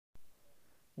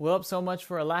Well, so much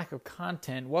for a lack of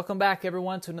content. Welcome back,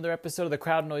 everyone, to another episode of the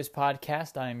Crowd Noise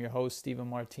Podcast. I am your host, Steven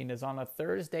Martinez, on a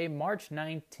Thursday, March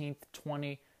 19th,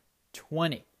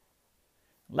 2020.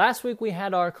 Last week, we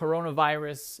had our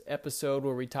coronavirus episode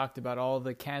where we talked about all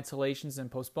the cancellations and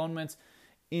postponements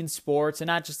in sports, and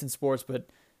not just in sports,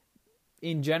 but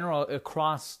in general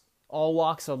across all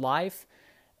walks of life.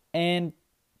 And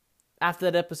after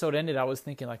that episode ended, I was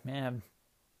thinking, like, man,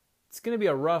 it's going to be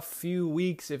a rough few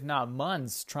weeks, if not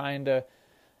months, trying to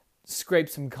scrape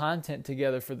some content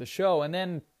together for the show. And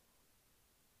then,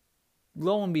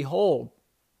 lo and behold,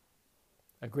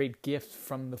 a great gift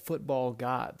from the football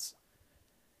gods.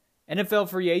 NFL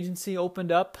free agency opened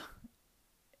up,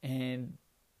 and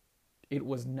it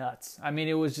was nuts. I mean,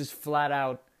 it was just flat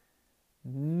out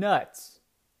nuts.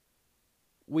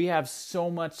 We have so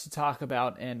much to talk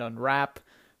about and unwrap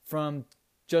from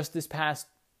just this past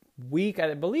week.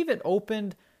 I believe it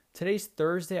opened, today's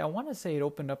Thursday. I want to say it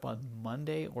opened up on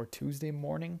Monday or Tuesday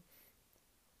morning.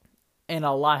 And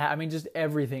a lot, just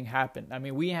everything happened. I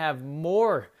mean, we have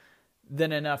more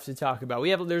than enough to talk about.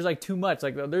 There's like too much.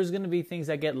 Like, there's going to be things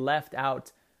that get left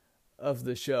out of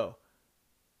the show.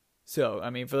 So,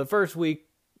 for the first week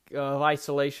of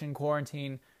isolation,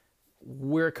 quarantine,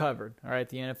 we're covered. All right,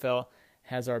 the NFL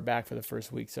has our back for the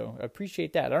first week. So, I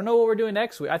appreciate that. I don't know what we're doing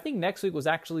next week. I think next week was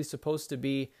actually supposed to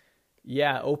be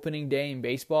opening day in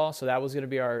baseball. So that was going to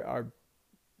be our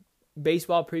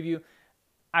baseball preview.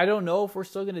 I don't know if we're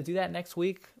still going to do that next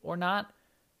week or not,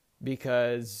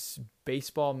 because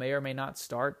baseball may or may not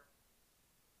start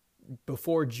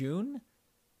before June.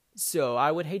 So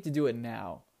I would hate to do it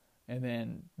now, and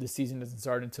then the season doesn't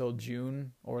start until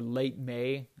June or late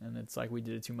May, and it's like we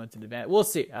did it 2 months in advance. We'll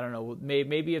see. I don't know.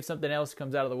 Maybe if something else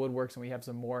comes out of the woodworks and we have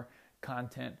some more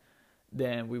content,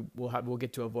 then we'll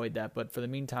get to avoid that. But for the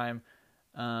meantime,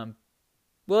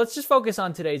 let's just focus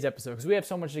on today's episode, because we have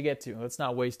so much to get to. Let's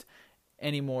not waste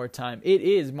any more time. It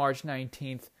is March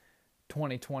 19th,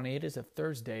 2020. It is a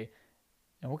Thursday,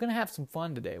 and we're going to have some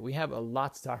fun today. We have a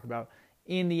lot to talk about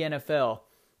in the NFL.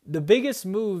 The biggest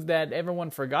move that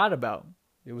everyone forgot about,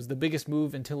 it was the biggest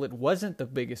move until it wasn't the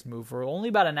biggest move for only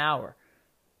about an hour.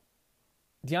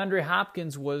 DeAndre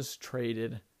Hopkins was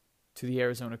traded to the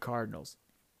Arizona Cardinals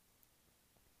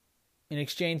in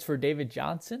exchange for David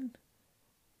Johnson.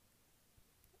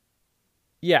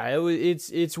 Yeah,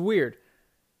 it's weird.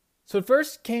 So it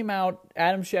first came out,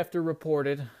 Adam Schefter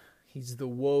reported, he's the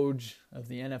Woj of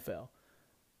the NFL.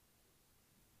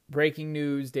 Breaking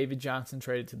news, David Johnson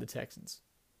traded to the Texans.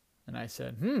 And I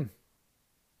said,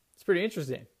 it's pretty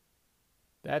interesting.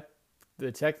 That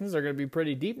the Texans are going to be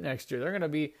pretty deep next year. They're going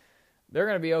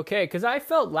to be okay. Because I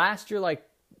felt last year like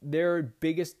their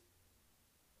biggest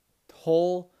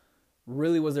hole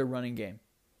really was their running game.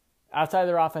 Outside of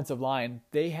their offensive line,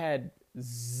 they had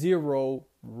zero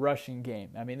rushing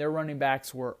game. Their running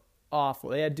backs were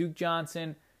awful. They had Duke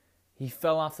Johnson. He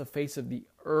fell off the face of the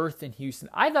earth in Houston.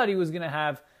 I thought he was going to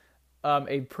have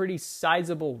a pretty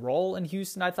sizable role in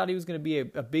Houston. I thought he was going to be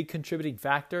a big contributing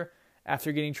factor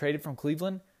after getting traded from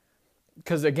Cleveland.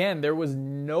 Because again, there was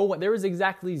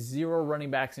exactly zero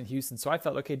running backs in Houston. So I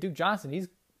felt, okay, Duke Johnson, he's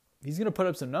going to put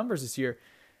up some numbers this year.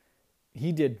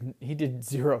 He did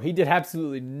zero. He did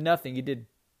absolutely nothing. He did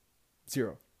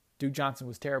zero. Duke Johnson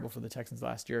was terrible for the Texans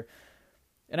last year.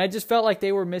 And I just felt like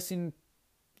they were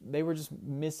just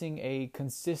missing a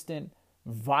consistent,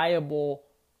 viable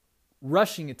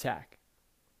rushing attack.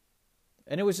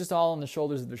 And it was just all on the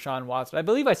shoulders of Deshaun Watson. I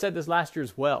believe I said this last year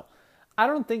as well. I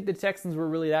don't think the Texans were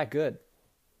really that good.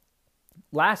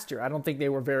 Last year, I don't think they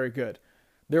were very good.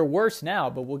 They're worse now,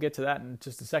 but we'll get to that in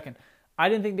just a second. I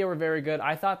didn't think they were very good.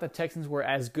 I thought the Texans were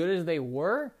as good as they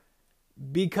were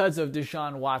because of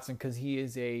Deshaun Watson, because he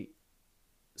is a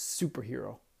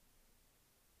superhero.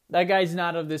 That guy's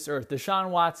not of this earth.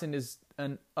 Deshaun Watson is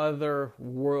an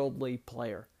otherworldly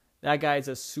player. That guy's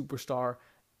a superstar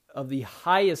of the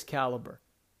highest caliber.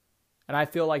 And I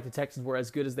feel like the Texans were as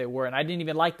good as they were. And I didn't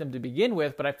even like them to begin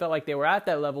with, but I felt like they were at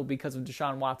that level because of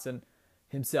Deshaun Watson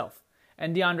himself.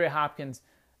 And DeAndre Hopkins,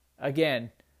 again,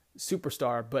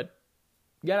 superstar, but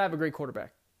you got to have a great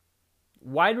quarterback.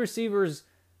 Wide receivers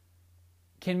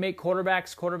can make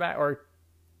quarterbacks or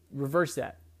reverse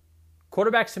that.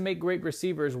 Quarterbacks can make great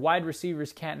receivers. Wide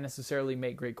receivers can't necessarily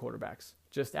make great quarterbacks.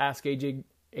 Just ask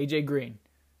AJ Green.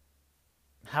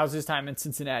 How's his time in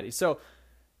Cincinnati? So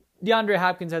DeAndre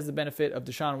Hopkins has the benefit of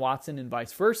Deshaun Watson and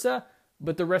vice versa,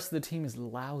 but the rest of the team is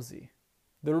lousy.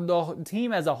 The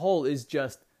team as a whole is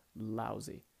just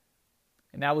lousy.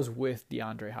 And that was with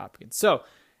DeAndre Hopkins. So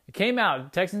It came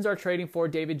out, Texans are trading for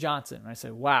David Johnson. And I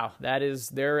said, wow,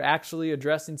 they're actually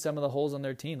addressing some of the holes on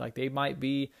their team. Like, they might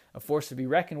be a force to be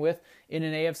reckoned with in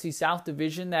an AFC South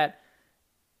division that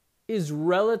is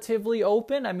relatively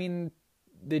open. I mean,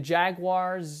 the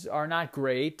Jaguars are not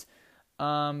great.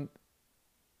 The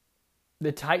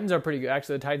Titans are pretty good.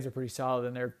 Actually, the Titans are pretty solid,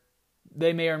 and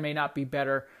they may or may not be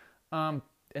better. And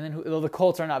then the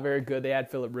Colts are not very good. They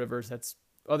had Phillip Rivers. That's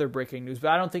other breaking news, but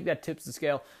I don't think that tips the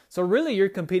scale. So really, you're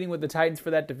competing with the Titans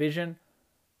for that division,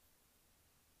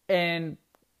 and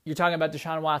you're talking about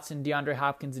Deshaun Watson, DeAndre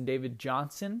Hopkins, and David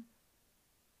Johnson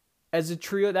as a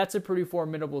trio. That's a pretty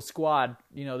formidable squad.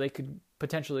 You know, they could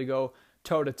potentially go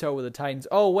toe-to-toe with the Titans.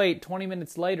 Oh, wait, 20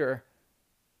 minutes later,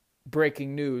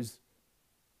 breaking news.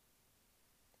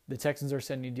 The Texans are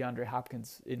sending DeAndre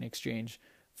Hopkins in exchange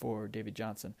for David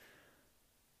Johnson.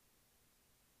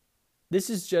 This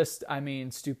is just,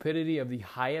 stupidity of the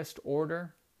highest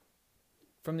order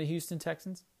from the Houston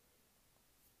Texans.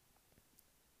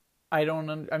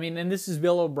 And this is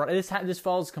Bill O'Brien. This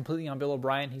falls completely on Bill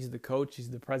O'Brien. He's the coach. He's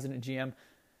the president, GM.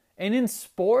 And in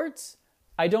sports,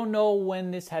 I don't know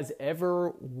when this has ever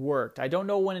worked. I don't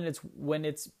know when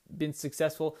it's been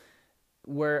successful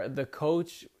where the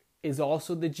coach is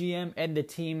also the GM and the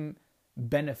team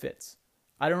benefits.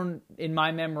 In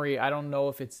my memory, I don't know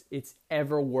if it's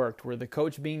ever worked where the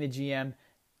coach being the GM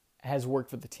has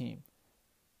worked for the team.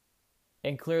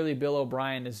 And clearly Bill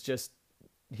O'Brien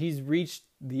he's reached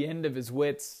the end of his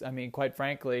wits. I mean, quite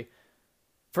frankly,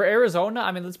 for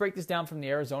Arizona, let's break this down from the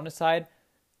Arizona side.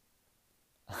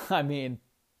 They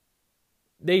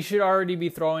should already be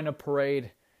throwing a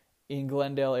parade in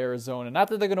Glendale, Arizona. Not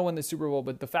that they're going to win the Super Bowl,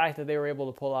 but the fact that they were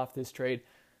able to pull off this trade,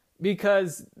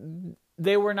 because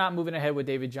they were not moving ahead with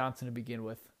David Johnson to begin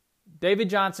with. David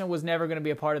Johnson was never going to be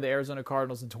a part of the Arizona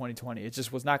Cardinals in 2020. It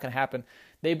just was not going to happen.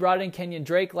 They brought in Kenyon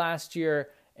Drake last year,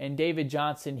 and David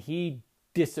Johnson, he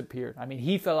disappeared.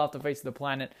 He fell off the face of the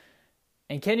planet.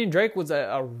 And Kenyon Drake was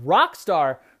a rock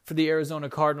star for the Arizona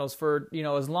Cardinals for,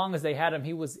 as long as they had him.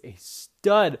 He was a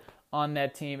stud on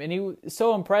that team. And he was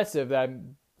so impressive that,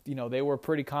 they were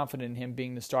pretty confident in him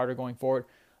being the starter going forward.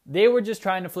 They were just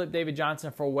trying to flip David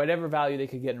Johnson for whatever value they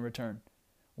could get in return.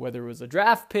 Whether it was a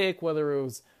draft pick, whether it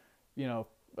was,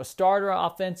 a starter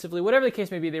offensively, whatever the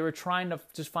case may be, they were trying to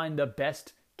just find the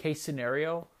best case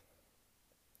scenario.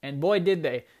 And boy, did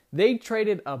they. They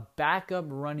traded a backup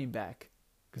running back.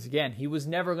 Because again, he was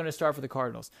never going to start for the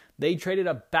Cardinals. They traded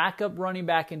a backup running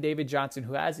back in David Johnson,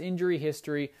 who has injury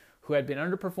history, who had been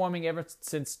underperforming ever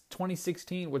since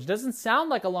 2016, which doesn't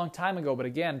sound like a long time ago, but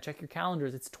again, check your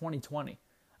calendars, it's 2020.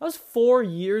 That was 4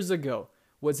 years ago,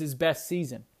 was his best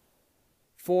season.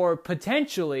 For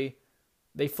potentially,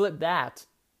 they flipped that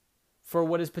for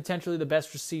what is potentially the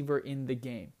best receiver in the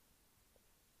game.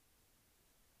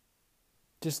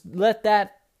 Just let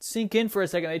that sink in for a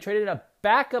second. They traded a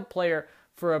backup player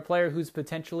for a player who's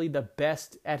potentially the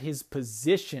best at his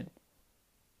position.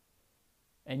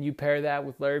 And you pair that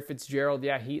with Larry Fitzgerald.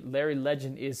 Yeah, Larry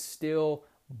Legend is still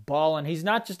balling. He's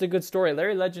not just a good story.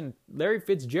 Larry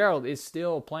Fitzgerald is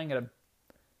still playing at a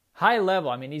high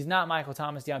level. He's not Michael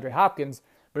Thomas, DeAndre Hopkins,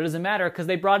 but it doesn't matter because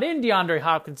they brought in DeAndre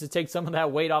Hopkins to take some of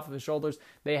that weight off of his shoulders.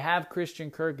 They have Christian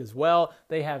Kirk as well.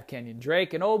 They have Kenyon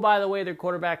Drake. And oh, by the way, their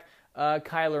quarterback,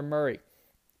 Kyler Murray,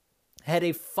 had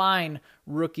a fine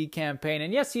rookie campaign.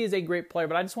 And yes, he is a great player,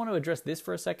 but I just want to address this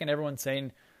for a second. Everyone's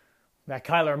saying that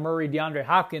Kyler Murray, DeAndre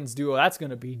Hopkins duo, that's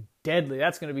going to be deadly.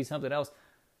 That's going to be something else.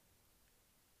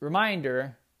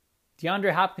 Reminder,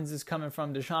 DeAndre Hopkins is coming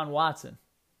from Deshaun Watson.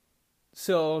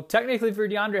 So technically for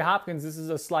DeAndre Hopkins, this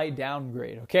is a slight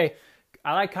downgrade, okay?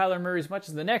 I like Kyler Murray as much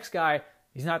as the next guy.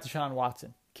 He's not Deshaun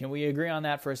Watson. Can we agree on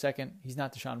that for a second? He's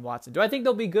not Deshaun Watson. Do I think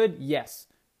they'll be good? Yes.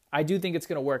 I do think it's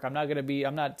going to work. I'm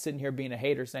not sitting here being a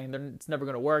hater saying it's never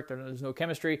going to work. There's no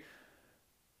chemistry.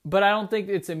 But I don't think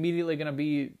it's immediately going to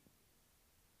be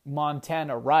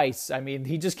Montana Rice.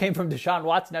 He just came from Deshaun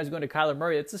Watson. Now he's going to Kyler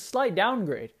Murray. It's a slight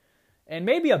downgrade. And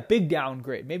maybe a big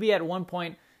downgrade. Maybe at one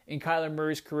point in Kyler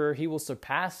Murray's career, he will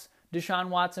surpass Deshaun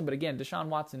Watson. But again, Deshaun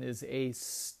Watson is a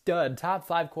stud, top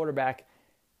 5 quarterback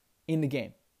in the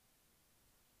game.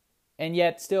 And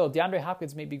yet still, DeAndre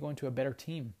Hopkins may be going to a better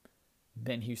team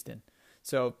than Houston.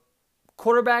 So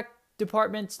quarterback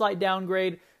department, slight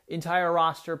downgrade. Entire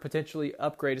roster, potentially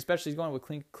upgrade. Especially he's going with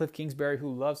Cliff Kingsbury,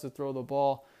 who loves to throw the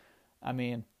ball. I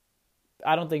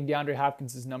don't think DeAndre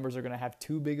Hopkins' numbers are going to have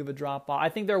too big of a drop off. I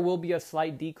think there will be a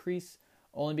slight decrease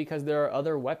only because there are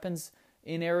other weapons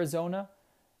in Arizona.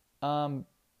 And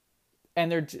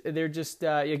they're just,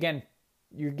 again,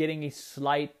 you're getting a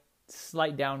slight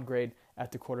downgrade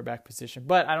at the quarterback position.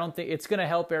 But I don't think it's going to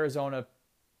help Arizona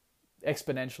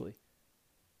exponentially.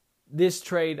 this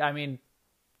trade, I mean,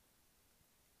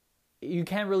 you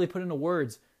can't really put into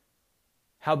words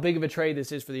how big of a trade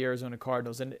this is for the Arizona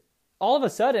Cardinals. And all of a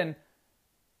sudden,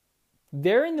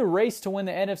 they're in the race to win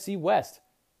the NFC West.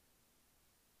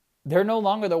 They're no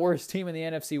longer the worst team in the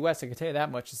NFC West. I can tell you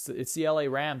that much. It's the LA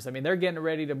Rams. I mean, they're getting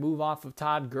ready to move off of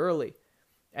Todd Gurley.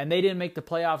 And they didn't make the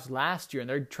playoffs last year. And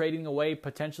they're trading away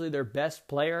potentially their best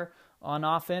player on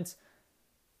offense.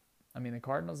 I mean, the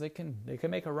Cardinals, they can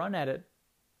make a run at it.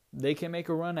 They can make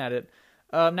a run at it.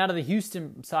 Now to the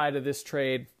Houston side of this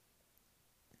trade.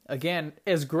 Again,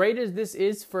 as great as this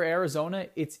is for Arizona,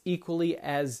 it's equally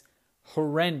as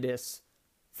horrendous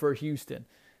for Houston.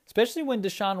 Especially when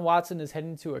Deshaun Watson is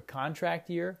heading to a contract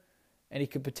year and he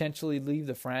could potentially leave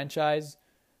the franchise.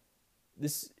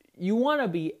 You want to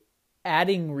be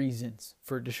adding reasons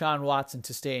for Deshaun Watson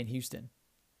to stay in Houston,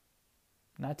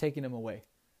 not taking him away.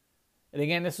 And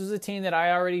again, this was a team that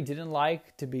I already didn't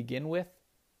like to begin with.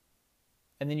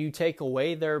 And then you take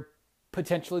away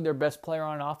potentially their best player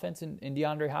on offense in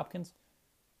DeAndre Hopkins.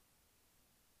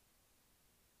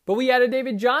 But we added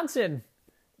David Johnson.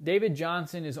 David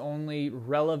Johnson is only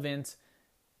relevant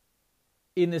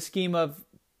in the scheme of,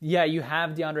 yeah, you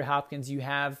have DeAndre Hopkins, you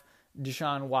have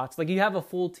Deshaun Watson. Like, you have a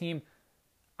full team.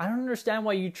 I don't understand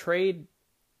why you trade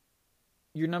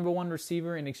your number one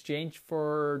receiver in exchange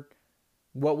for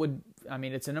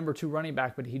it's a number 2 running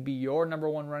back, but he'd be your number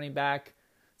 1 running back.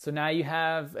 So now you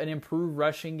have an improved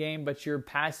rushing game, but your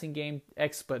passing game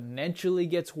exponentially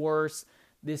gets worse.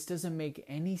 This doesn't make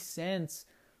any sense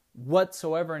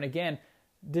whatsoever. And again,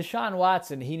 Deshaun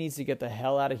Watson, he needs to get the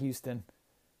hell out of Houston.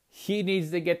 He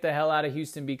needs to get the hell out of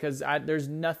Houston because there's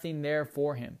nothing there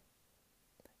for him.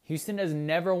 Houston has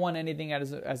never won anything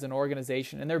as an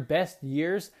organization, and their best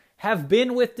years have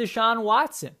been with Deshaun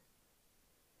Watson.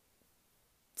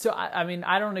 So,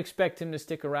 I don't expect him to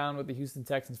stick around with the Houston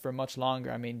Texans for much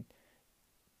longer. I mean,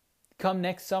 come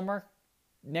next summer,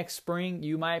 next spring,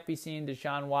 you might be seeing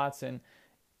Deshaun Watson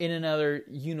in another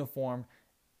uniform.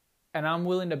 And I'm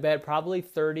willing to bet probably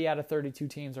 30 out of 32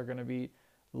 teams are going to be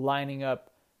lining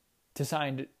up to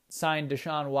sign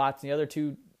Deshaun Watson. The other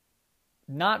two,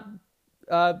 not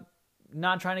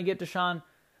trying to get Deshaun,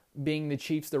 being the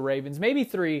Chiefs, the Ravens. Maybe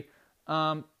 3,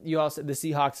 you also the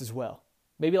Seahawks as well.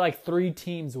 Maybe like 3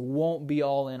 teams won't be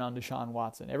all in on Deshaun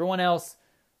Watson. Everyone else,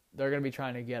 they're going to be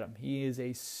trying to get him. He is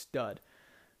a stud.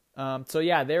 So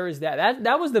yeah, there is that.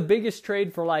 That was the biggest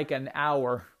trade for like an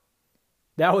hour.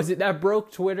 That was it. That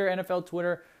broke Twitter, NFL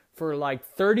Twitter, for like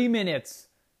 30 minutes.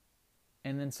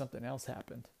 And then something else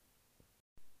happened.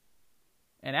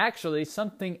 And actually,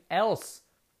 something else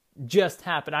just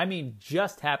happened. I mean,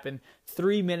 just happened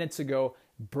 3 minutes ago.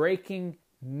 Breaking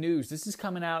news. This is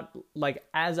coming out like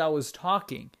as I was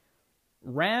talking.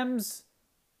 Rams,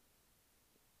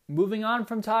 moving on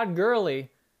from Todd Gurley,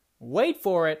 wait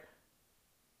for it,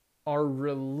 are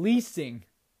releasing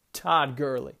Todd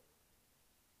Gurley.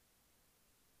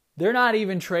 They're not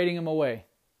even trading him away.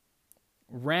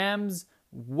 Rams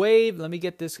waive, let me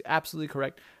get this absolutely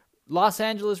correct. Los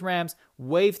Angeles Rams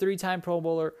waive 3-time Pro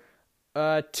Bowler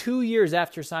 2 years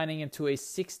after signing him to a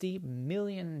 $60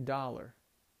 million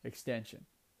extension.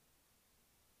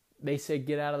 They say,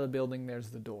 get out of the building,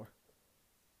 there's the door.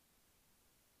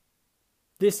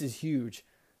 This is huge.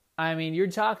 I mean, you're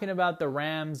talking about the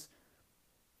Rams,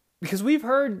 because we've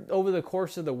heard over the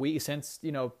course of the week, since,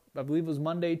 I believe it was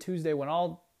Monday, Tuesday,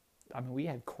 we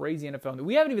had crazy NFL.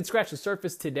 We haven't even scratched the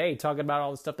surface today talking about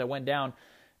all the stuff that went down,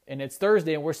 and it's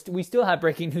Thursday, and we still have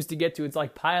breaking news to get to. It's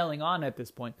like piling on at this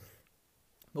point.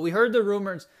 But we heard the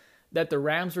rumors that the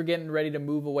Rams were getting ready to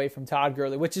move away from Todd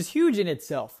Gurley, which is huge in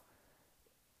itself.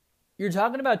 You're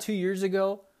talking about 2 years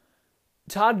ago,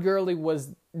 Todd Gurley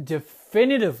was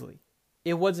definitively,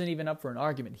 it wasn't even up for an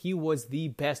argument. He was the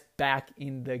best back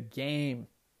in the game.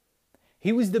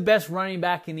 He was the best running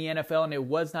back in the NFL, and it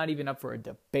was not even up for a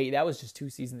debate. That was just 2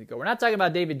 seasons ago. We're not talking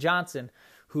about David Johnson,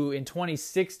 who in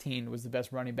 2016 was the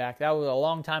best running back. That was a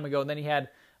long time ago. And then he had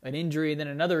an injury, and then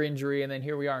another injury, and then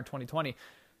here we are in 2020.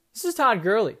 This is Todd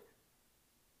Gurley.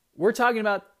 We're talking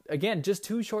about, again, just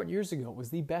 2 short years ago, was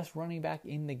the best running back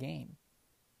in the game.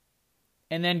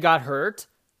 And then got hurt.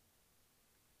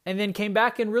 And then came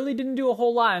back and really didn't do a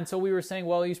whole lot. And so we were saying,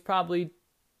 well, he's probably,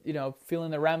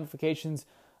 feeling the ramifications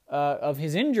of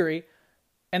his injury.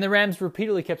 And the Rams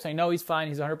repeatedly kept saying, no, he's fine.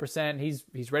 He's 100%.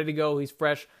 He's ready to go. He's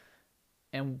fresh.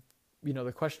 And,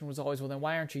 the question was always, well, then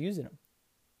why aren't you using him?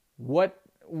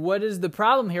 What is the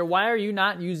problem here? Why are you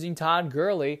not using Todd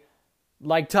Gurley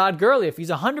like Todd Gurley? If he's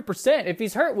 100%, if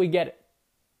he's hurt, we get it.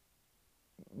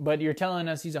 But you're telling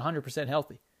us he's 100%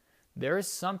 healthy. There is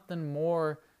something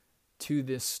more to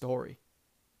this story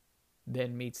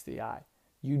than meets the eye.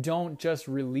 You don't just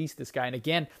release this guy. And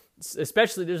again,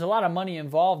 especially there's a lot of money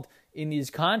involved in these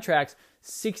contracts.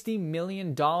 $60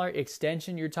 million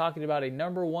extension. You're talking about a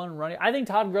number one running. I think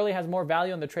Todd Gurley has more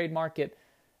value on the trade market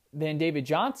than David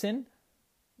Johnson.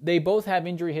 They both have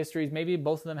injury histories. Maybe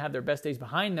both of them have their best days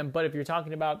behind them. But if you're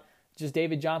talking about just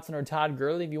David Johnson or Todd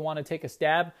Gurley, if you want to take a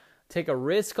stab, take a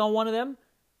risk on one of them,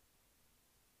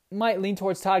 might lean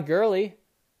towards Todd Gurley.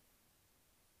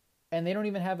 And they don't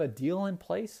even have a deal in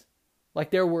place. Like,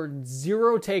 there were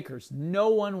zero takers. No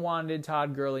one wanted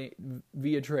Todd Gurley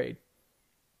via trade.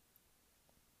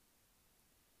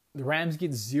 The Rams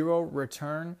get zero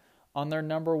return on their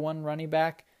number one running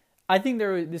back. I think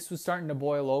this was starting to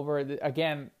boil over.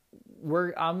 Again,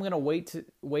 I'm going to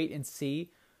wait and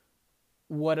see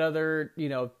what other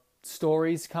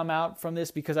stories come out from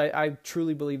this, because I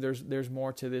truly believe there's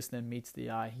more to this than meets the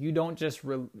eye. You don't just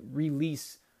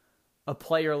release a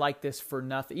player like this for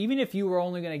nothing. Even if you were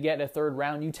only going to get a third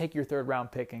round, you take your third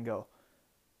round pick and go.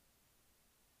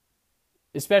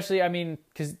 Especially,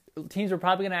 because teams are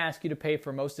probably going to ask you to pay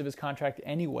for most of his contract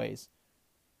anyways.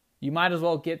 You might as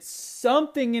well get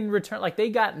something in return. Like, they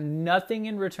got nothing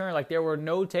in return. Like, there were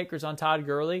no takers on Todd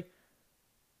Gurley.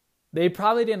 They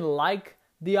probably didn't like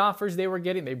the offers they were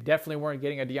getting. They definitely weren't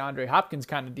getting a DeAndre Hopkins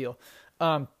kind of deal.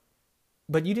 But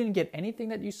you didn't get anything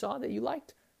that you saw that you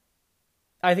liked.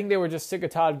 I think they were just sick of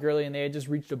Todd Gurley, and they had just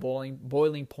reached a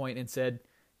boiling point and said,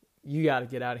 you got to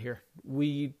get out of here.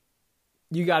 You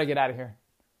got to get out of here.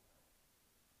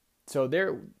 So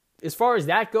as far as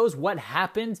that goes, what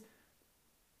happened,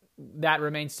 that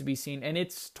remains to be seen. And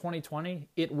it's 2020.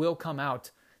 It will come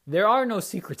out. There are no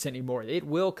secrets anymore. It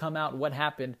will come out what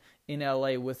happened in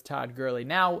LA with Todd Gurley.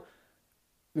 Now,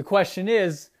 the question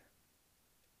is,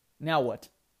 now what?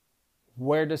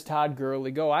 Where does Todd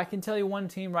Gurley go? I can tell you one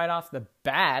team right off the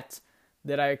bat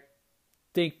that I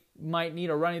think might need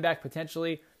a running back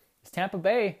potentially is Tampa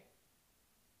Bay.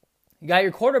 You got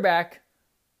your quarterback.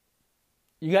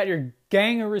 You got your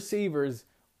gang of receivers.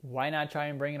 Why not try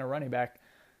and bring in a running back?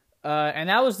 And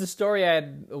that was the story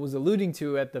I was alluding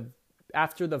to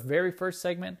after the very first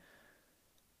segment.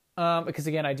 Because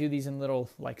again, I do these in little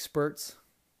spurts.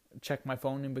 Check my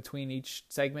phone in between each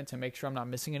segment to make sure I'm not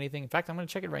missing anything. In fact, I'm going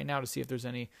to check it right now to see if there's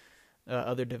any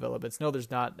other developments. No,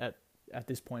 there's not at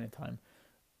this point in time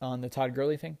on the Todd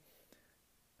Gurley thing.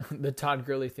 The Todd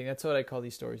Gurley thing. That's what I call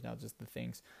these stories now, just the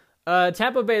things.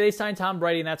 Tampa Bay, they signed Tom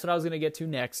Brady, and that's what I was going to get to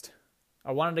next.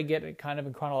 I wanted to get it kind of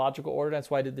in chronological order. That's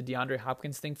why I did the DeAndre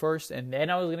Hopkins thing first, and then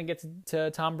I was going to get to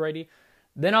Tom Brady.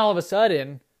 Then all of a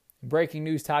sudden, breaking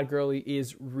news, Todd Gurley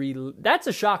is that's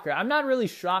a shocker. I'm not really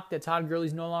shocked that Todd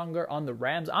Gurley's no longer on the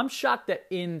Rams. I'm shocked that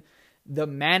in the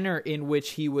manner in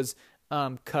which he was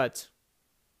cut.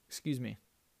 Excuse me.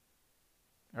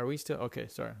 Are we still? Okay,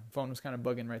 sorry. Phone was kind of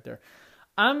bugging right there.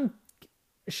 I'm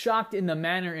shocked in the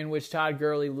manner in which Todd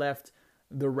Gurley left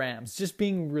the Rams, just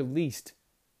being released.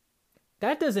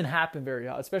 That doesn't happen very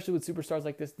often, especially with superstars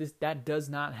like this. That does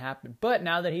not happen. But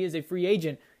now that he is a free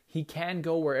agent, he can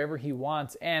go wherever he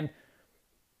wants. And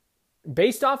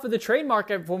based off of the trade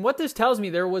market, from what this tells me,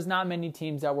 there was not many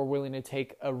teams that were willing to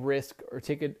take a risk or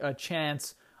take a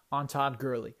chance on Todd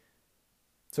Gurley.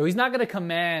 So he's not going to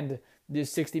command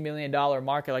this $60 million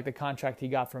market like the contract he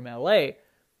got from LA.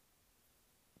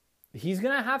 He's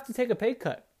going to have to take a pay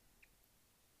cut.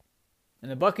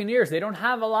 And the Buccaneers, they don't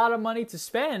have a lot of money to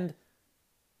spend,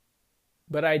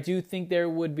 but I do think there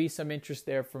would be some interest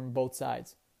there from both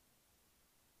sides.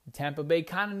 Tampa Bay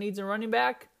kind of needs a running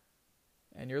back,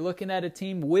 and you're looking at a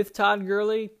team with Todd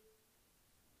Gurley,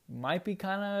 might be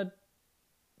kind of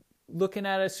looking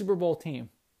at a Super Bowl team.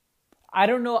 I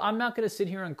don't know. I'm not going to sit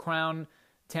here and crown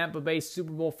Tampa Bay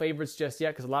Super Bowl favorites just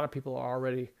yet, because a lot of people are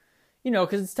already,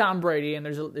 because it's Tom Brady, and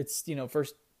it's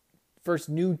first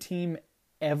new team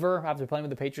ever after playing with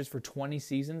the Patriots for 20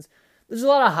 seasons. There's a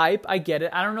lot of hype. I get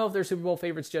it. I don't know if they're Super Bowl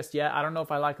favorites just yet. I don't know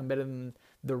if I like them better than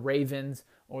the Ravens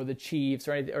or the Chiefs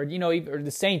or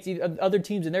the Saints, other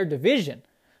teams in their division.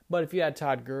 But if you had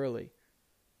Todd Gurley,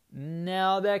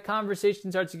 now that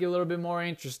conversation starts to get a little bit more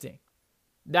interesting.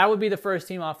 That would be the first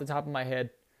team off the top of my head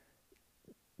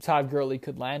Todd Gurley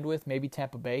could land with, maybe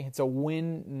Tampa Bay. It's a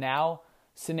win now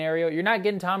scenario. You're not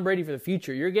getting Tom Brady for the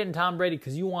future. You're getting Tom Brady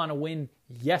because you want to win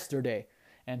yesterday.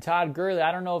 And Todd Gurley,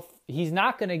 I don't know if he's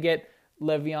not going to get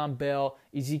Le'Veon Bell,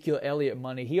 Ezekiel Elliott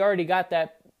money. He already got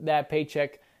that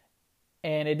paycheck,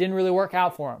 and it didn't really work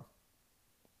out for him.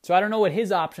 So I don't know what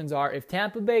his options are. If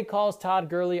Tampa Bay calls Todd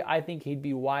Gurley, I think he'd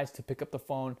be wise to pick up the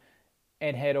phone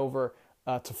and head over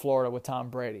to Florida with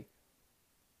Tom Brady.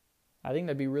 I think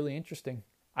that'd be really interesting.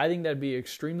 I think that'd be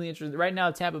extremely interesting. Right now,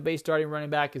 Tampa Bay starting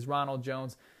running back is Ronald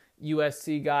Jones.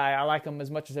 USC guy. I like him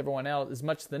as much as everyone else, as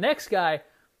much as the next guy.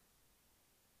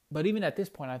 But even at this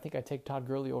point, I think I take Todd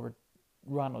Gurley over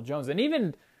Ronald Jones. And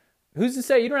even, who's to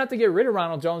say you don't have to get rid of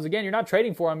Ronald Jones? Again, you're not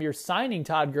trading for him. You're signing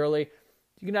Todd Gurley.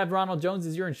 You can have Ronald Jones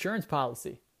as your insurance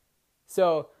policy.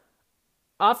 So,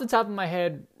 off the top of my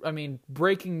head, I mean,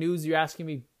 breaking news, you're asking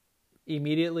me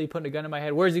immediately, putting a gun in my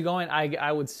head. Where's he going?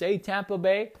 I would say Tampa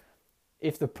Bay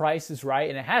if the price is right.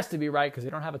 And it has to be right because they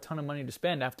don't have a ton of money to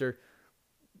spend after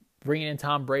bringing in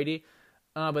Tom Brady.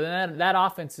 But then that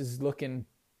offense is looking,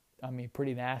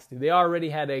 pretty nasty. They already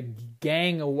had a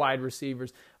gang of wide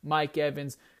receivers. Mike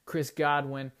Evans, Chris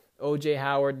Godwin, O.J.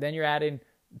 Howard. Then you're adding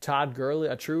Todd Gurley,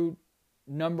 a true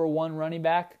number one running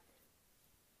back.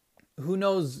 Who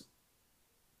knows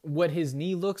what his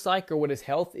knee looks like or what his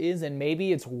health is, and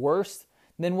maybe it's worse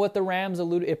than what the Rams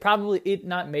alluded.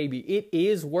 It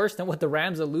is worse than what the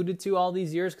Rams alluded to all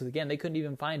these years because, again, they couldn't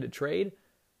even find a trade.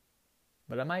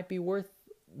 But it might be worth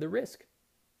the risk.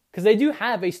 Because they do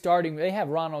have they have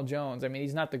Ronald Jones. I mean,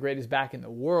 he's not the greatest back in the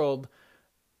world,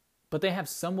 but they have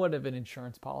somewhat of an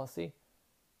insurance policy,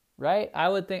 right? I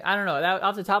would think, I don't know,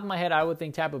 off the top of my head, I would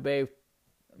think Tampa Bay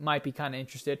might be kind of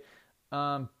interested.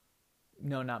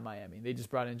 No, not Miami. They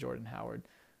just brought in Jordan Howard.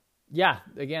 Yeah,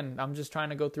 again, I'm just trying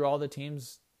to go through all the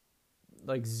teams,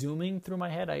 like zooming through my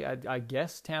head. I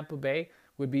guess Tampa Bay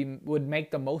would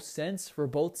make the most sense for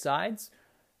both sides.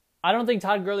 I don't think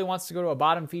Todd Gurley wants to go to a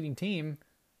bottom-feeding team.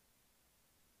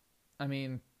 I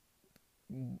mean,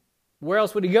 where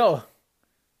else would he go?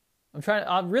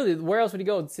 Where else would he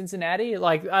go? Cincinnati?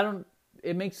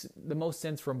 It makes the most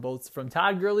sense from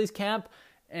Todd Gurley's camp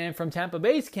and from Tampa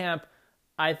Bay's camp.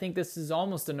 I think this is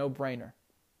almost a no-brainer,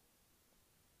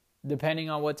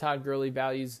 depending on what Todd Gurley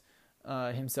values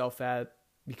himself at,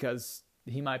 because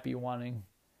he might be wanting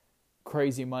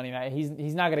crazy money.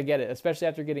 He's not going to get it, especially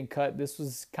after getting cut. This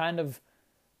was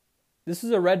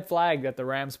a red flag that the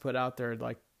Rams put out there.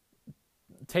 Like,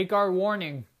 take our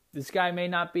warning. This guy may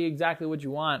not be exactly what you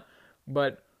want,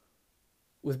 but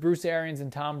with Bruce Arians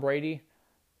and Tom Brady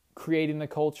creating the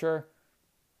culture,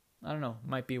 I don't know,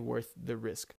 might be worth the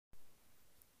risk.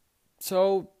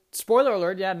 So, spoiler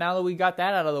alert, now that we got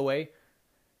that out of the way,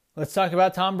 let's talk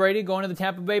about Tom Brady going to the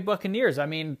Tampa Bay Buccaneers. I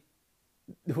mean,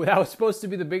 that was supposed to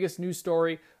be the biggest news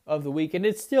story of the week, and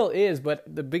it still is, but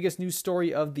the biggest news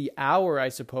story of the hour, I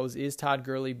suppose, is Todd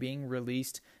Gurley being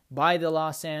released by the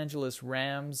Los Angeles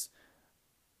Rams.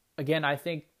 Again, I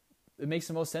think it makes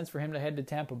the most sense for him to head to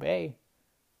Tampa Bay.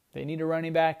 They need a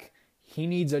running back. He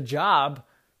needs a job.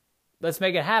 Let's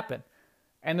make it happen.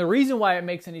 And the reason why it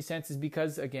makes any sense is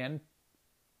because, again,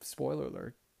 spoiler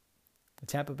alert, the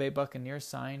Tampa Bay Buccaneers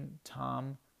signed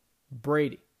Tom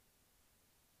Brady.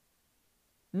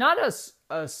 Not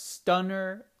a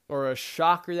stunner or a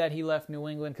shocker that he left New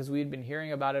England, because we had been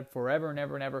hearing about it forever and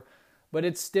ever and ever, but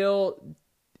it still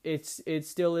is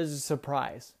a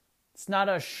surprise. It's not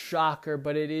a shocker,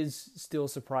 but it is still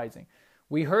surprising.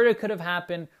 We heard it could have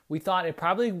happened. We thought it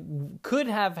probably could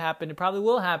have happened. It probably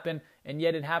will happen, and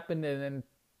yet it happened, and then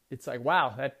it's like,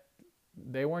 wow, that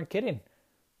they weren't kidding.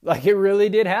 Like, it really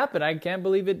did happen. I can't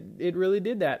believe it really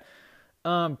did that.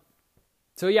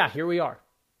 So yeah, here we are.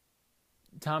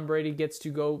 Tom Brady gets to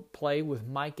go play with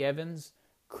Mike Evans,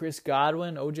 Chris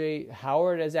Godwin, O.J.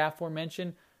 Howard, as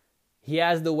aforementioned. He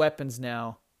has the weapons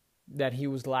now that he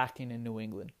was lacking in New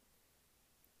England.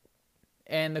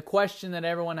 And the question that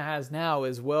everyone has now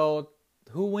is, well,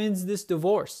 who wins this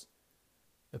divorce?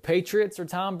 The Patriots or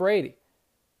Tom Brady?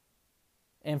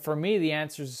 And for me, the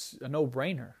answer is a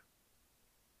no-brainer.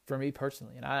 For me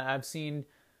personally. And I've seen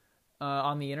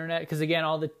on the internet, because again,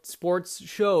 all the sports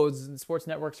shows and sports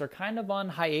networks are kind of on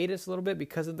hiatus a little bit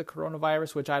because of the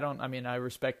coronavirus, which I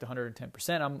respect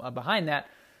 110%. I'm behind that.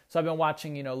 So I've been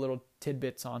watching, little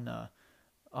tidbits on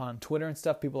Twitter and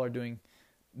stuff. People are doing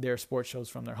their sports shows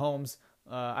from their homes.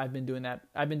 I've been doing that.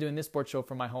 I've been doing this sports show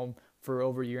from my home for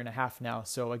over a year and a half now.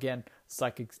 So again,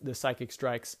 the psychic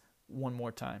strikes one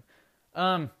more time.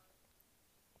 And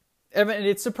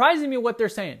it's surprising me what they're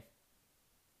saying.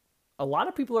 A lot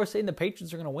of people are saying the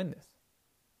Patriots are going to win this.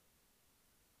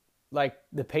 Like,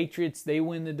 the Patriots, they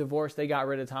win the divorce. They got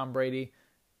rid of Tom Brady.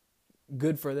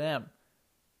 Good for them.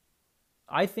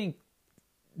 I think,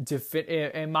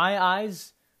 in my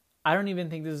eyes, I don't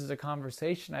even think this is a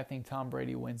conversation. I think Tom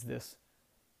Brady wins this.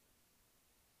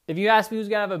 If you ask me who's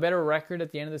going to have a better record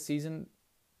at the end of the season,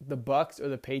 the Bucs or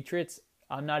the Patriots,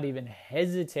 I'm not even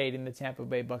hesitating the Tampa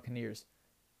Bay Buccaneers.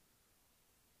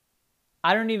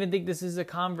 I don't even think this is a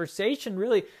conversation,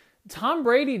 really. Tom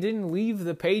Brady didn't leave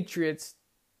the Patriots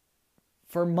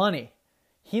for money.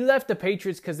 He left the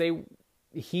Patriots because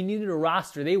he needed a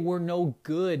roster. They were no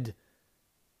good.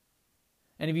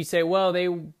 And if you say, well, they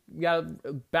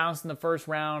got bounced in the first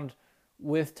round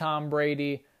with Tom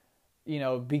Brady,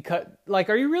 because,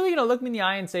 are you really going to look me in the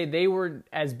eye and say they were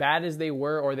as bad as they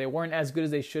were or they weren't as good as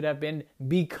they should have been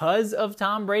because of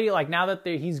Tom Brady? Now that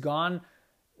he's gone,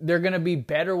 they're going to be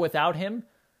better without him?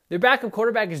 Their backup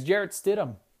quarterback is Jarrett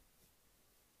Stidham.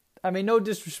 I mean, no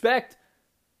disrespect,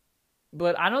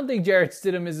 but I don't think Jarrett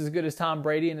Stidham is as good as Tom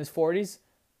Brady in his 40s.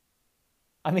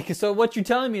 I mean, so what you're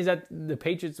telling me is that the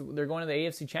Patriots, they're going to the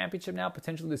AFC Championship now,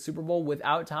 potentially the Super Bowl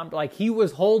without Tom. He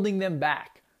was holding them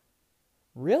back.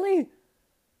 Really?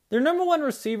 Their number one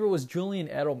receiver was Julian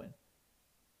Edelman.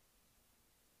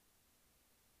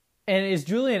 And is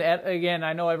Julian, again,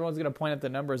 I know everyone's going to point at the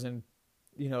numbers and,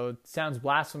 it sounds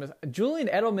blasphemous. Julian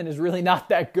Edelman is really not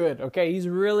that good, okay? He's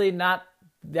really not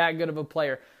that good of a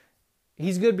player.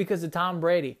 He's good because of Tom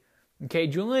Brady. Okay,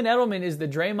 Julian Edelman is the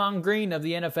Draymond Green of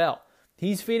the NFL.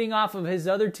 He's feeding off of his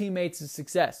other teammates'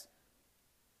 success.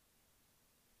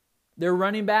 Their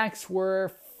running backs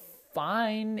were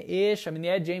fine-ish. I mean, they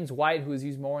had James White, who was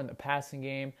used more in the passing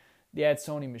game. They had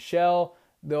Sony Michel,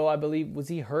 though I believe, was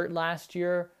he hurt last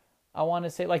year? I want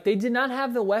to say, they did not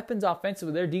have the weapons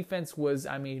offensively. Their defense was,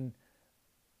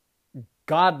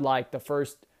 godlike the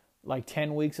first,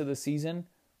 10 weeks of the season.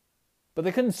 But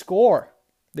they couldn't score.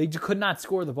 They could not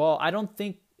score the ball. I don't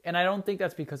think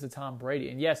that's because of Tom Brady.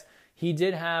 And yes, he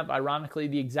did have, ironically,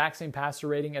 the exact same passer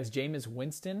rating as Jameis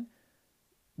Winston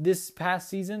this past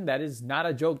season. That is not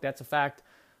a joke. That's a fact.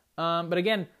 But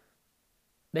again,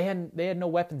 they had no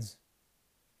weapons.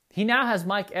 He now has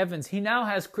Mike Evans. He now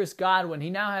has Chris Godwin. He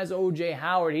now has O.J.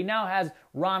 Howard. He now has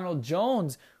Ronald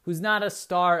Jones, who's not a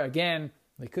star. Again,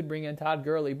 they could bring in Todd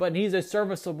Gurley, but he's a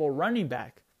serviceable running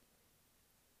back.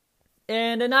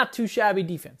 And a not too shabby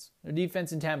defense. Their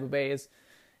defense in Tampa Bay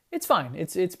it's fine.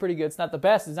 It's pretty good. It's not the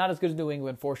best. It's not as good as New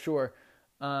England for sure.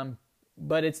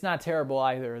 But it's not terrible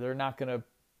either. They're not going to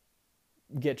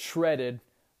get shredded.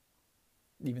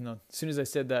 Even though as soon as I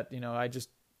said that, I just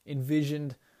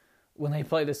envisioned when they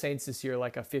play the Saints this year, a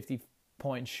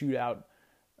 50-point shootout,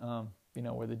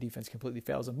 where the defense completely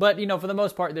fails them. But, for the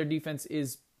most part, their defense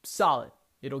is solid.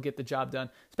 It'll get the job done,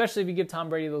 especially if you give Tom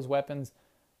Brady those weapons.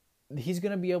 He's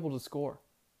going to be able to score.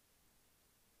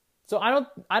 So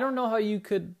I don't know how you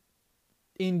could,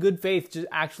 in good faith, just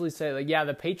actually say,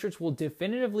 the Patriots will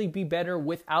definitively be better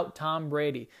without Tom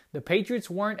Brady. The Patriots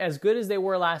weren't as good as they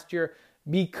were last year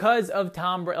because of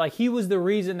Tom Brady. He was the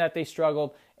reason that they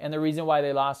struggled and the reason why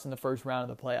they lost in the first round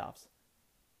of the playoffs.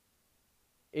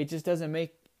 It just doesn't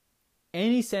make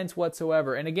any sense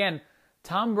whatsoever. And again,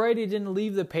 Tom Brady didn't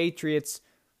leave the Patriots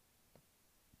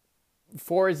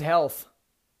for his health.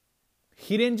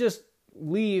 He didn't just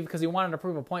leave because he wanted to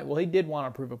prove a point. Well, he did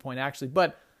want to prove a point, actually.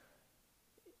 But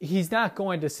he's not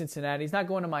going to Cincinnati. He's not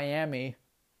going to Miami.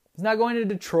 He's not going to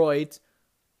Detroit.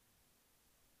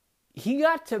 He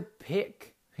got to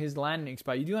pick his landing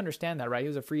spot. You do understand that, right? He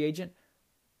was a free agent.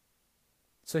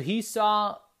 So he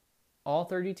saw all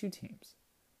 32 teams,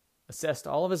 assessed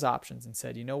all of his options, and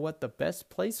said, you know what? The best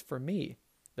place for me,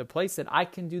 the place that I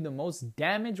can do the most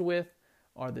damage with,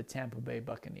 are the Tampa Bay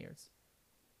Buccaneers.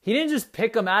 He didn't just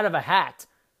pick them out of a hat.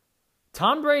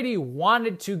 Tom Brady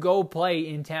wanted to go play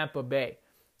in Tampa Bay.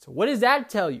 So what does that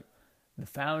tell you? The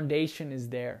foundation is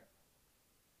there.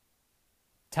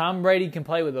 Tom Brady can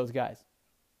play with those guys.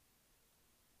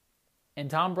 And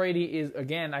Tom Brady is,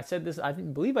 again, I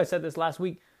believe I said this last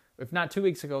week, if not 2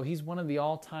 weeks ago, he's one of the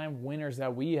all-time winners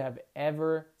that we have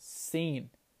ever seen.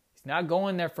 He's not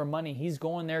going there for money. He's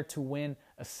going there to win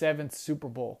a 7th Super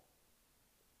Bowl.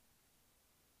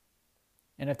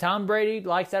 And if Tom Brady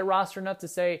likes that roster enough to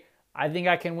say, I think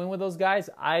I can win with those guys,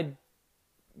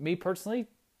 me personally,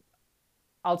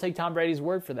 I'll take Tom Brady's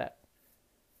word for that.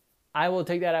 I will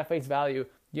take that at face value.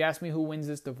 You ask me who wins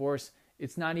this divorce,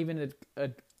 it's not even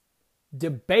a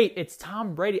debate. It's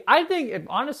Tom Brady.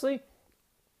 Honestly,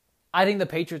 I think the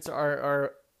Patriots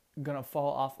are going to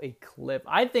fall off a cliff.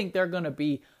 I think they're going to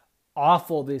be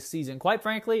awful this season. Quite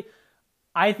frankly,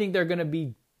 I think they're going to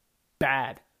be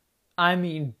bad. I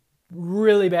mean,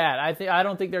 really bad. I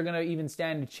don't think they're going to even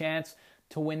stand a chance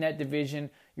to win that division.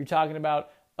 You're talking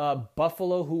about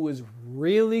Buffalo, who was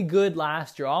really good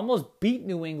last year, almost beat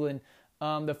New England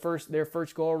their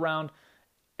first go around,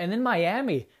 and then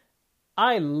Miami.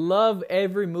 I love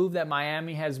every move that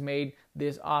Miami has made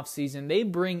this offseason. They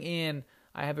bring in,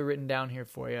 I have it written down here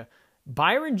for you,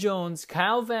 Byron Jones,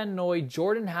 Kyle Van Noy,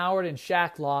 Jordan Howard, and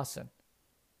Shaq Lawson.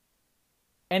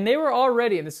 And they were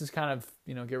already, and this is kind of,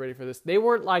 get ready for this, they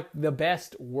weren't like the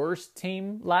worst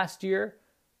team last year.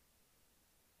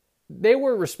 They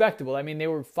were respectable. I mean, they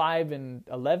were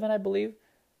 5-11, I believe.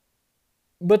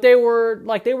 But they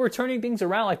were turning things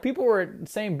around. Like, people were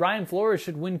saying Brian Flores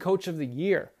should win Coach of the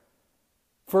Year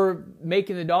for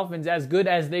making the Dolphins as good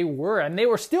as they were. And they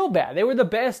were still bad. They were the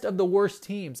best of the worst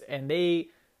teams. And they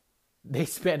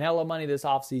spent hella money this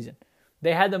offseason.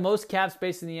 They had the most cap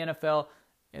space in the NFL,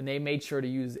 and they made sure to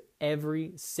use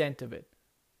every cent of it.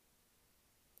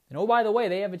 And oh, by the way,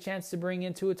 they have a chance to bring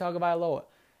in Tua Tagovailoa.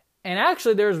 And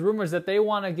actually, there's rumors that they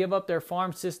want to give up their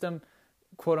farm system,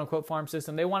 quote-unquote farm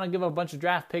system. They want to give up a bunch of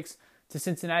draft picks to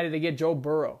Cincinnati to get Joe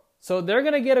Burrow. So they're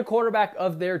going to get a quarterback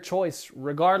of their choice,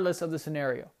 regardless of the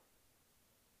scenario.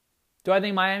 Do I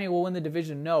think Miami will win the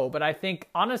division? No. But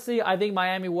honestly, I think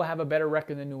Miami will have a better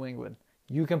record than New England.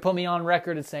 You can put me on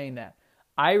record as saying that.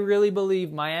 I really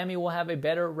believe Miami will have a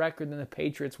better record than the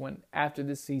Patriots after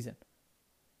this season.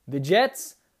 The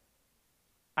Jets,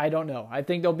 I don't know. I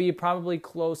think they'll be probably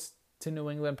close to New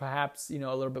England, perhaps, a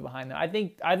little bit behind them. I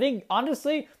think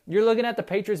honestly, you're looking at the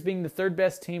Patriots being the third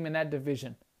best team in that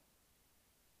division.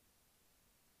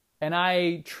 And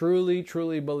I truly,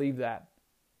 truly believe that.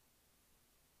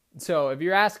 So if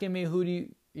you're asking me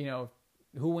who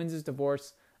wins this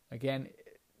divorce, again,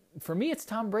 for me, it's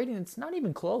Tom Brady, and it's not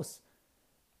even close.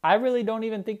 I really don't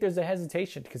even think there's a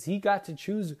hesitation because he got to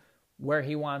choose where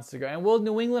he wants to go. And will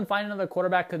New England find another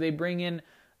quarterback? Could they bring in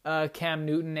Cam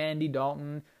Newton, Andy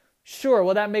Dalton? Sure,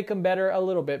 will that make them better? A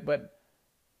little bit, but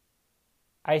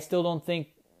I still don't think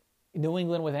New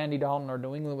England with Andy Dalton or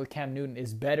New England with Cam Newton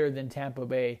is better than Tampa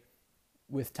Bay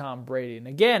with Tom Brady. And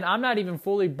again, I'm not even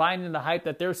fully buying into the hype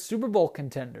that they're Super Bowl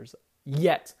contenders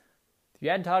yet. If you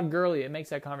add Todd Gurley, it makes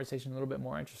that conversation a little bit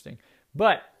more interesting.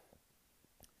 But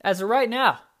as of right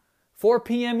now, 4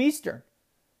 p.m. Eastern,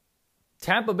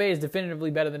 Tampa Bay is definitively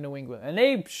better than New England. And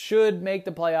they should make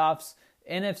the playoffs.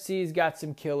 NFC's got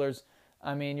some killers.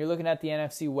 I mean, you're looking at the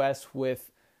NFC West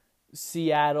with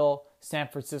Seattle, San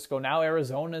Francisco. Now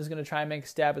Arizona is going to try and make a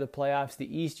stab at the playoffs.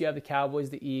 The East, you have the Cowboys,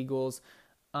 the Eagles.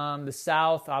 The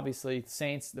South, obviously, the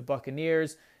Saints, the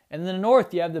Buccaneers. And then the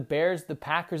North, you have the Bears, the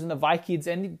Packers, and the Vikings.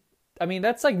 And, I mean,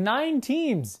 that's like 9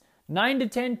 teams. 9 to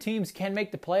 10 teams can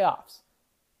make the playoffs.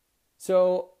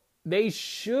 So they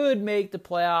should make the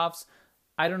playoffs.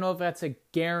 I don't know if that's a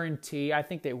guarantee. I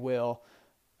think they will.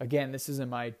 Again, this isn't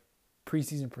my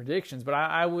preseason predictions, but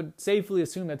I would safely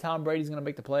assume that Tom Brady's going to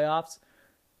make the playoffs.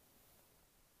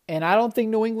 And I don't think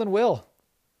New England will.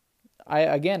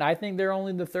 I think they're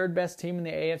only the third best team in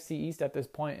the AFC East at this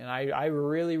point, and I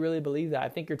really, really believe that. I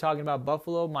think you're talking about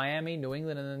Buffalo, Miami, New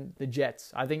England, and then the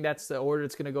Jets. I think that's the order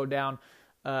it's going to go down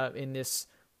in this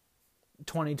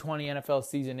 2020 NFL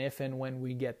season if and when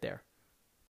we get there.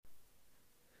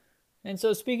 And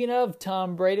so speaking of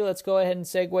Tom Brady, let's go ahead and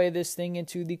segue this thing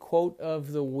into the quote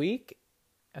of the week.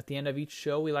 At the end of each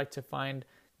show, we like to find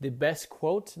the best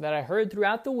quote that I heard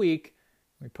throughout the week.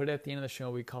 We put it at the end of the show.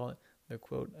 We call it the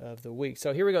quote of the week.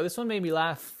 So here we go. This one made me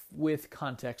laugh with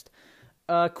context.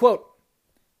 Quote,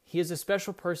 "He is a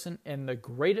special person and the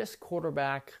greatest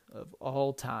quarterback of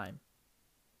all time."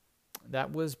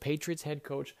 That was Patriots head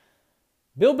coach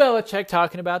Bill Belichick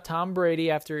talking about Tom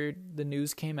Brady after the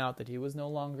news came out that he was no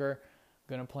longer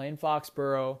going to play in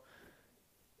Foxborough.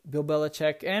 Bill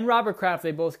Belichick and Robert Kraft,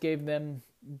 they both gave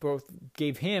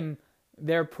him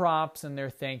their props and their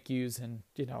thank yous and,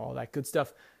 all that good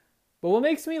stuff. But what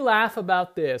makes me laugh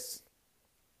about this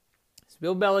is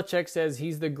Bill Belichick says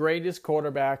he's the greatest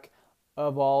quarterback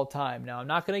of all time. Now, I'm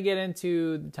not going to get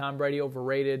into the Tom Brady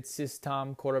overrated,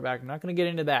 Tom quarterback. I'm not going to get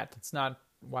into that. That's not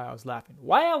why I was laughing.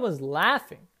 Why I was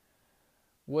laughing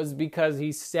was because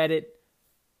he said it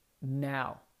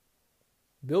now.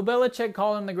 Bill Belichick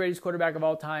called him the greatest quarterback of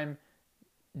all time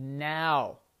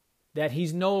now that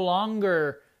he's no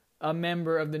longer a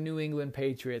member of the New England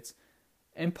Patriots.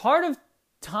 And part of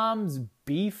Tom's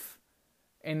beef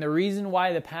and the reason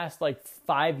why the past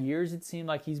 5 years it seemed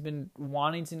like he's been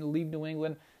wanting to leave New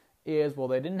England is, well,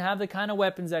 they didn't have the kind of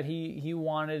weapons that he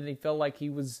wanted, and he felt like he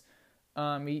was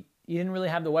he didn't really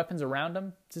have the weapons around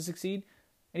him to succeed,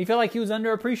 and he felt like he was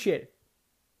underappreciated.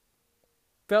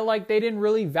 Felt like they didn't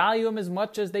really value him as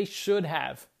much as they should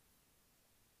have.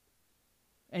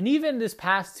 And even this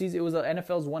past season, it was the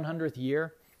NFL's 100th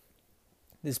year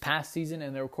this past season,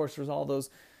 and there, of course, there's all those,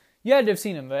 you had to have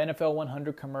seen them, the NFL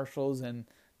 100 commercials and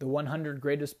the 100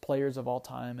 greatest players of all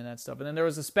time and that stuff. And then there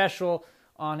was a special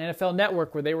on NFL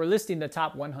Network where they were listing the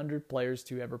top 100 players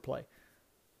to ever play.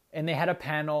 And they had a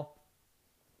panel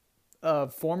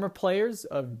of former players,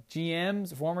 of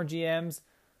GMs, former GMs,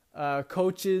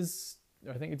 coaches,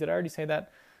 I think, did I already say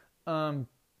that? And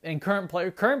current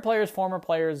players, former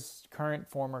players,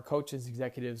 former coaches,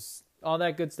 executives, all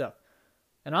that good stuff.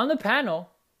 And on the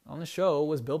panel, on the show,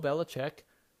 was Bill Belichick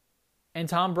and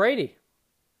Tom Brady.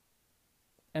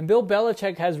 And Bill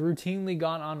Belichick has routinely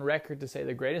gone on record to say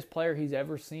the greatest player he's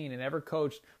ever seen and ever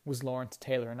coached was Lawrence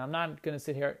Taylor. And I'm not going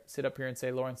to sit up here and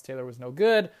say Lawrence Taylor was no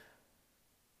good,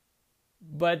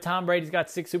 but Tom Brady's got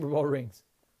 6 Super Bowl rings.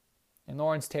 And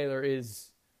Lawrence Taylor is,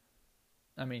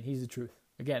 he's the truth.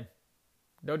 Again,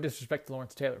 no disrespect to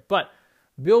Lawrence Taylor. But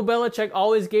Bill Belichick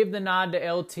always gave the nod to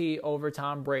LT over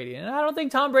Tom Brady. And I don't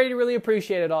think Tom Brady really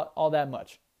appreciated all that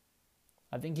much.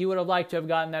 I think he would have liked to have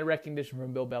gotten that recognition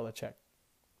from Bill Belichick.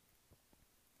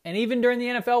 And even during the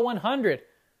NFL 100,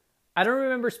 I don't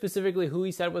remember specifically who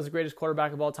he said was the greatest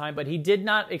quarterback of all time, but he did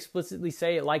not explicitly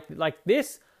say it like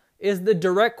this is the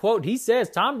direct quote. He says,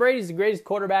 Tom Brady's the greatest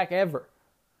quarterback ever.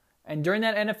 And during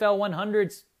that NFL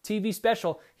 100 TV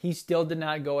special, he still did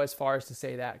not go as far as to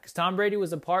say that. Because Tom Brady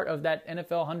was a part of that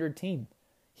NFL 100 team.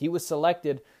 He was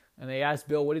selected, and they asked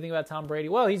Bill, what do you think about Tom Brady?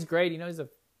 Well, he's great. He's a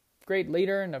great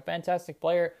leader and a fantastic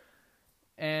player.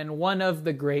 And one of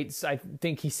the greats, I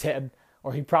think he said,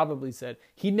 or he probably said,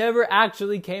 he never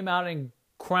actually came out and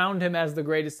crowned him as the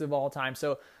greatest of all time.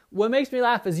 So what makes me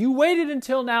laugh is you waited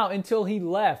until he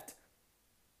left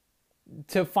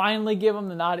to finally give him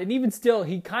the nod. And even still,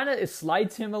 he kind of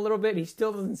slights him a little bit. He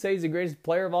still doesn't say he's the greatest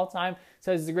player of all time.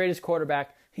 Says he's the greatest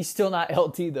quarterback. He's still not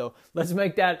LT, though. Let's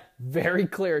make that very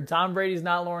clear. Tom Brady's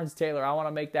not Lawrence Taylor. I want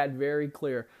to make that very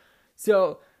clear.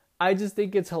 So I just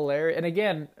think it's hilarious. And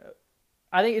again,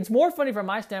 I think it's more funny from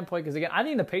my standpoint because, again, I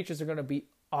think the Patriots are going to be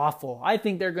awful. I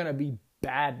think they're going to be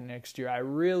bad next year. I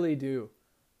really do.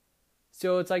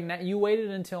 So it's like you waited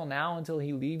until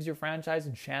he leaves your franchise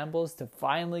in shambles to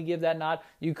finally give that nod.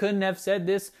 You couldn't have said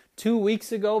this 2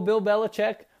 weeks ago, Bill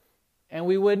Belichick, and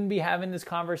we wouldn't be having this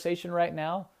conversation right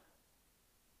now.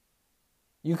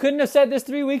 You couldn't have said this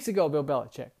 3 weeks ago, Bill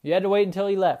Belichick. You had to wait until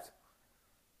he left.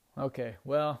 Okay,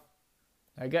 well,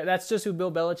 I guess that's just who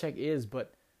Bill Belichick is,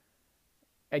 but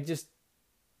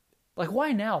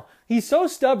why now? He's so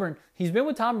stubborn. He's been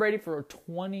with Tom Brady for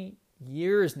 20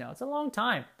 years now. It's a long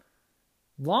time.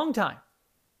 Long time.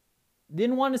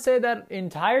 Didn't want to say that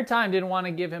entire time. Didn't want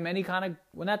to give him any kind of,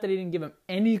 well, not that he didn't give him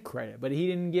any credit, but he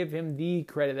didn't give him the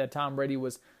credit that Tom Brady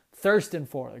was thirsting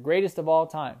for. The greatest of all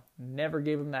time. Never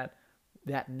gave him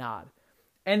that nod.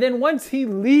 And then once he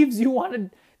leaves, you want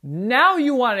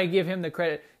to give him the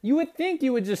credit. You would think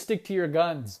you would just stick to your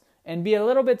guns and be a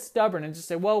little bit stubborn and just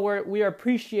say, well, we are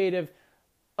appreciative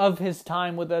of his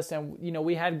time with us, and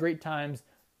we had great times.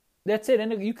 That's it.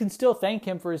 And you can still thank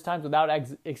him for his times without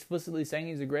explicitly saying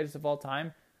he's the greatest of all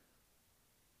time.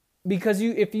 Because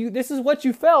if this is what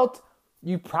you felt,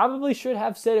 you probably should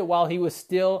have said it while he was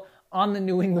still on the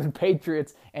New England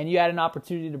Patriots and you had an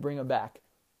opportunity to bring him back.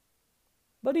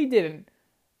 But he didn't.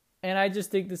 And I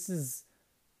just think this is,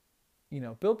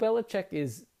 Bill Belichick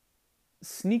is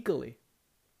sneakily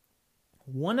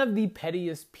one of the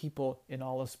pettiest people in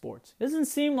all of sports. Doesn't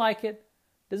seem like it.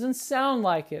 Doesn't sound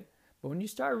like it. But when you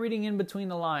start reading in between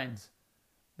the lines,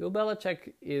 Bill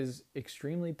Belichick is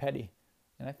extremely petty.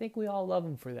 And I think we all love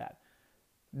him for that.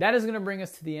 That is going to bring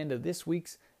us to the end of this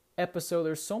week's episode.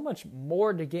 There's so much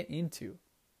more to get into.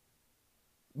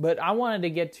 But I wanted to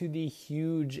get to the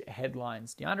huge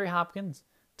headlines. DeAndre Hopkins,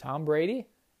 Tom Brady,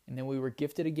 and then we were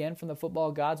gifted again from the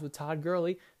football gods with Todd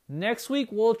Gurley. Next week,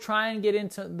 we'll try and get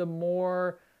into the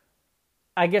more,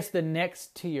 the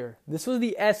next tier. This was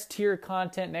the S tier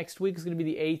content. Next week is going to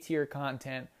be the A tier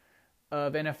content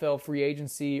of NFL free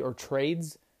agency or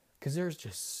trades, because there's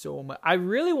just so much. I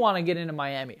really want to get into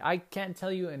Miami. I can't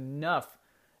tell you enough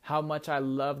how much I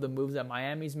love the moves that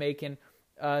Miami's making.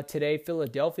 Today,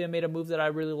 Philadelphia made a move that I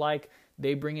really like.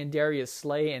 They bring in Darius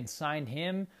Slay and signed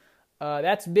him.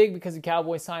 That's big because the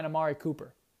Cowboys signed Amari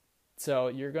Cooper. So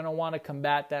you're going to want to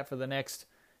combat that for the next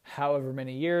however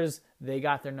many years. They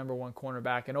got their number one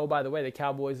cornerback. And oh, by the way, the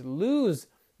Cowboys lose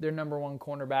their number one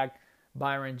cornerback,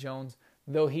 Byron Jones,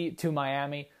 to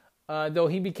Miami, though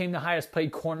he became the highest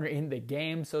paid corner in the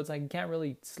game. So it's like you can't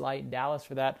really slight Dallas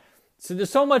for that. So there's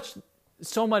so much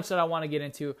that I want to get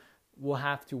into. We'll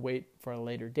have to wait for a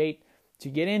later date to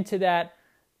get into that.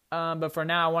 But for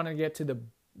now, I want to get to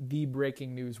the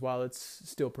breaking news while it's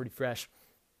still pretty fresh.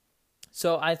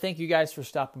 So I thank you guys for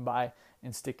stopping by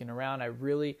and sticking around. I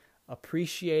really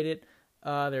appreciate it.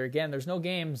 There's no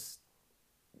games.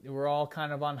 We're all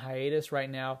kind of on hiatus right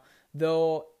now.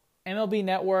 Though MLB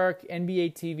Network,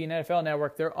 NBA TV, and NFL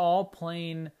Network, they're all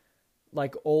playing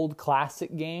like old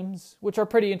classic games, which are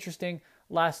pretty interesting.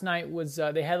 Last night was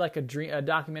they had like a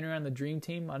documentary on the Dream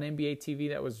Team on NBA TV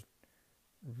that was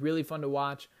really fun to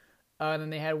watch. Then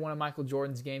they had one of Michael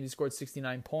Jordan's games. He scored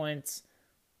 69 points.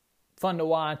 Fun to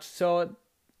watch. So,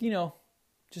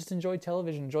 just enjoy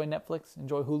television. Enjoy Netflix.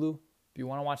 Enjoy Hulu. If you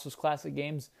want to watch those classic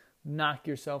games, knock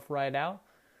yourself right out.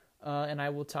 and I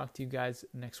will talk to you guys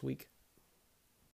next week.